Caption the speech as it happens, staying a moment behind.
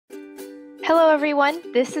Hello everyone,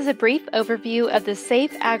 this is a brief overview of the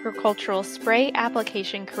Safe Agricultural Spray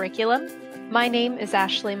Application Curriculum. My name is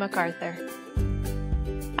Ashley McArthur.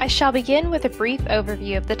 I shall begin with a brief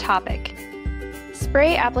overview of the topic.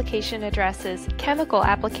 Spray application addresses chemical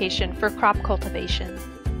application for crop cultivation.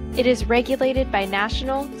 It is regulated by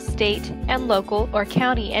national, state, and local or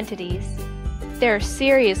county entities. There are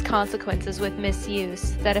serious consequences with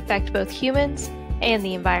misuse that affect both humans and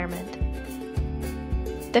the environment.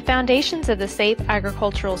 The foundations of the Safe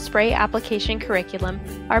Agricultural Spray Application Curriculum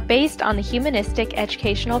are based on the humanistic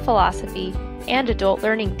educational philosophy and adult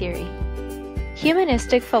learning theory.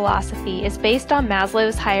 Humanistic philosophy is based on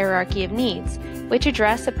Maslow's hierarchy of needs, which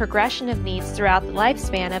address a progression of needs throughout the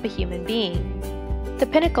lifespan of a human being. The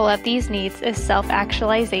pinnacle of these needs is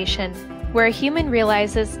self-actualization, where a human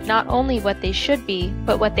realizes not only what they should be,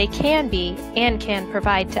 but what they can be and can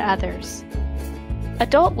provide to others.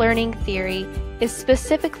 Adult learning theory is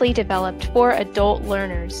specifically developed for adult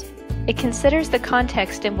learners. It considers the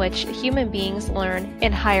context in which human beings learn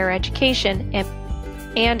in higher education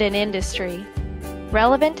and in industry.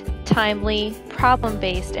 Relevant, timely,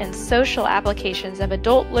 problem-based, and social applications of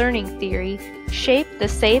adult learning theory shape the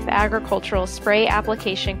Safe Agricultural Spray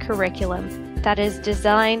Application Curriculum that is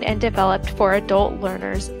designed and developed for adult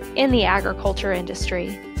learners in the agriculture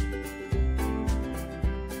industry.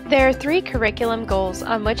 There are 3 curriculum goals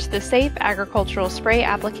on which the Safe Agricultural Spray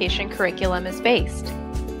Application Curriculum is based.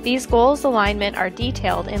 These goals' alignment are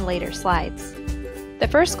detailed in later slides. The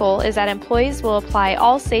first goal is that employees will apply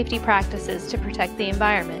all safety practices to protect the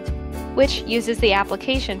environment, which uses the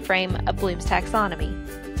application frame of Bloom's taxonomy.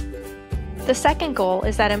 The second goal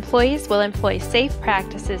is that employees will employ safe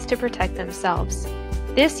practices to protect themselves.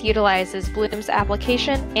 This utilizes Bloom's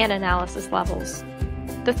application and analysis levels.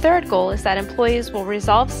 The third goal is that employees will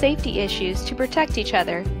resolve safety issues to protect each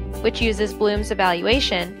other, which uses Bloom's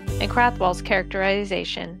evaluation and Krathwohl's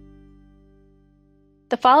characterization.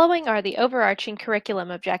 The following are the overarching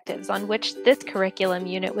curriculum objectives on which this curriculum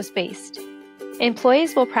unit was based.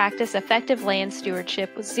 Employees will practice effective land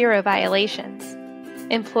stewardship with 0 violations.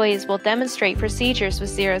 Employees will demonstrate procedures with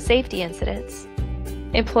 0 safety incidents.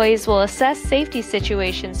 Employees will assess safety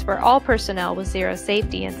situations for all personnel with 0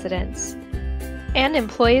 safety incidents. And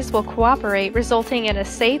employees will cooperate, resulting in a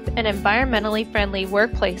safe and environmentally friendly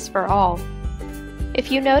workplace for all.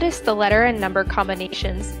 If you notice the letter and number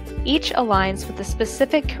combinations, each aligns with a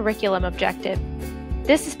specific curriculum objective.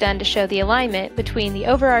 This is done to show the alignment between the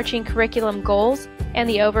overarching curriculum goals and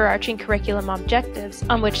the overarching curriculum objectives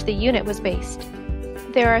on which the unit was based.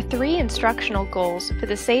 There are 3 instructional goals for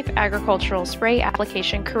the Safe Agricultural Spray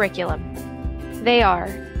Application Curriculum. They are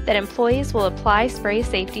that employees will apply spray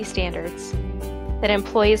safety standards, that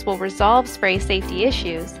employees will resolve spray safety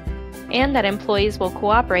issues, and that employees will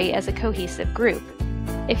cooperate as a cohesive group.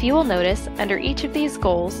 If you will notice, under each of these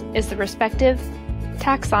goals is the respective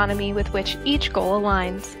taxonomy with which each goal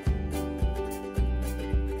aligns.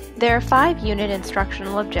 There are 5 unit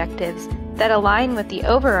instructional objectives that align with the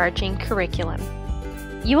overarching curriculum.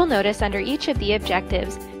 You will notice under each of the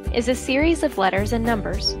objectives is a series of letters and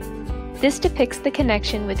numbers. This depicts the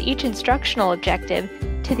connection with each instructional objective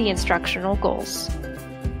to the instructional goals.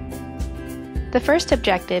 The first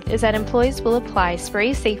objective is that employees will apply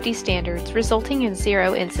spray safety standards resulting in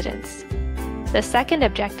 0 incidents. The second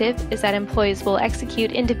objective is that employees will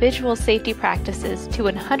execute individual safety practices to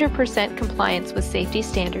 100% compliance with safety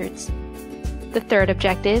standards. The third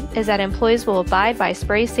objective is that employees will abide by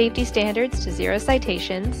spray safety standards to 0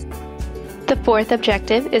 citations. The fourth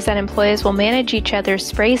objective is that employees will manage each other's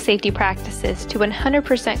spray safety practices to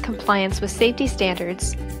 100% compliance with safety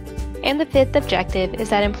standards. And the fifth objective is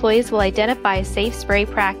that employees will identify safe spray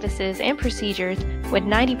practices and procedures with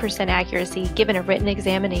 90% accuracy given a written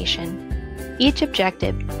examination. Each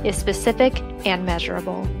objective is specific and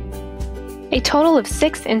measurable. A total of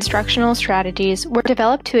 6 instructional strategies were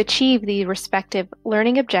developed to achieve the respective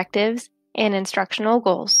learning objectives and instructional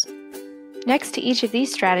goals. Next to each of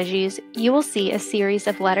these strategies, you will see a series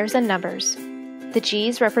of letters and numbers. The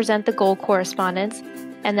G's represent the goal correspondence,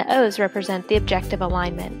 and the O's represent the objective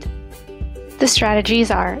alignment. The strategies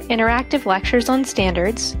are interactive lectures on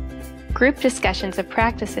standards, group discussions of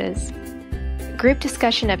practices, group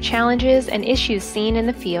discussion of challenges and issues seen in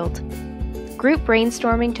the field, group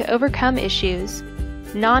brainstorming to overcome issues,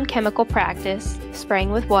 non-chemical practice,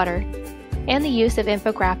 spraying with water, and the use of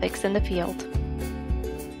infographics in the field.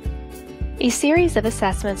 A series of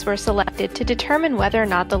assessments were selected to determine whether or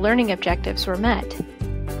not the learning objectives were met.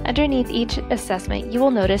 Underneath each assessment, you will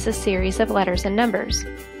notice a series of letters and numbers.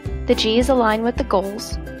 The G's align with the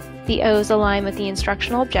goals, the O's align with the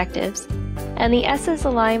instructional objectives, and the S's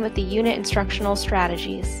align with the unit instructional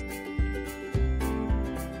strategies.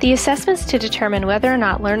 The assessments to determine whether or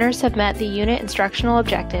not learners have met the unit instructional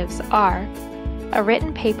objectives are a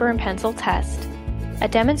written paper and pencil test, a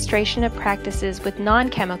demonstration of practices with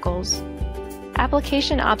non-chemicals,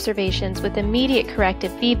 application observations with immediate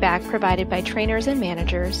corrective feedback provided by trainers and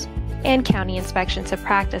managers, and county inspections of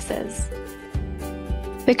practices.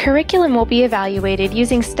 The curriculum will be evaluated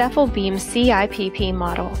using Stufflebeam's CIPP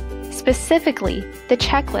model. Specifically, the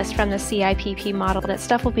checklist from the CIPP model that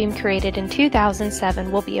Stufflebeam created in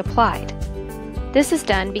 2007 will be applied. This is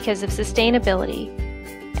done because of sustainability.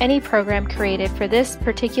 Any program created for this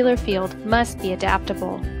particular field must be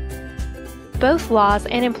adaptable. Both laws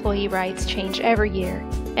and employee rights change every year,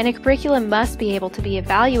 and a curriculum must be able to be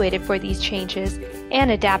evaluated for these changes and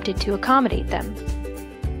adapted to accommodate them.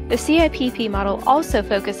 The CIPP model also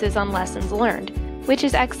focuses on lessons learned, which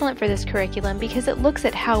is excellent for this curriculum because it looks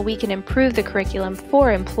at how we can improve the curriculum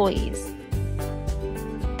for employees.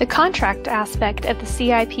 The contract aspect of the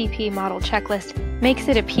CIPP model checklist makes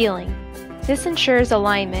it appealing. This ensures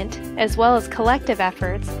alignment, as well as collective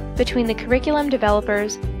efforts, between the curriculum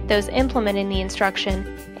developers, those implementing the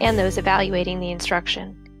instruction, and those evaluating the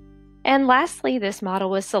instruction. And lastly, this model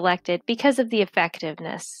was selected because of the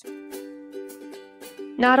effectiveness.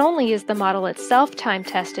 Not only is the model itself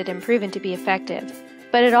time-tested and proven to be effective,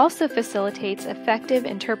 but it also facilitates effective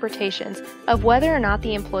interpretations of whether or not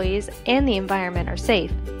the employees and the environment are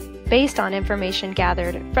safe, based on information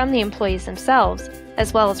gathered from the employees themselves,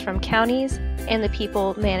 as well as from counties and the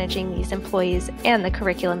people managing these employees and the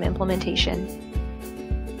curriculum implementation.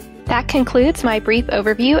 That concludes my brief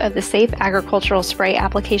overview of the Safe Agricultural Spray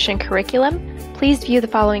Application Curriculum. Please view the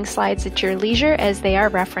following slides at your leisure as they are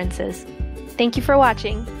references. Thank you for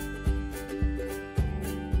watching.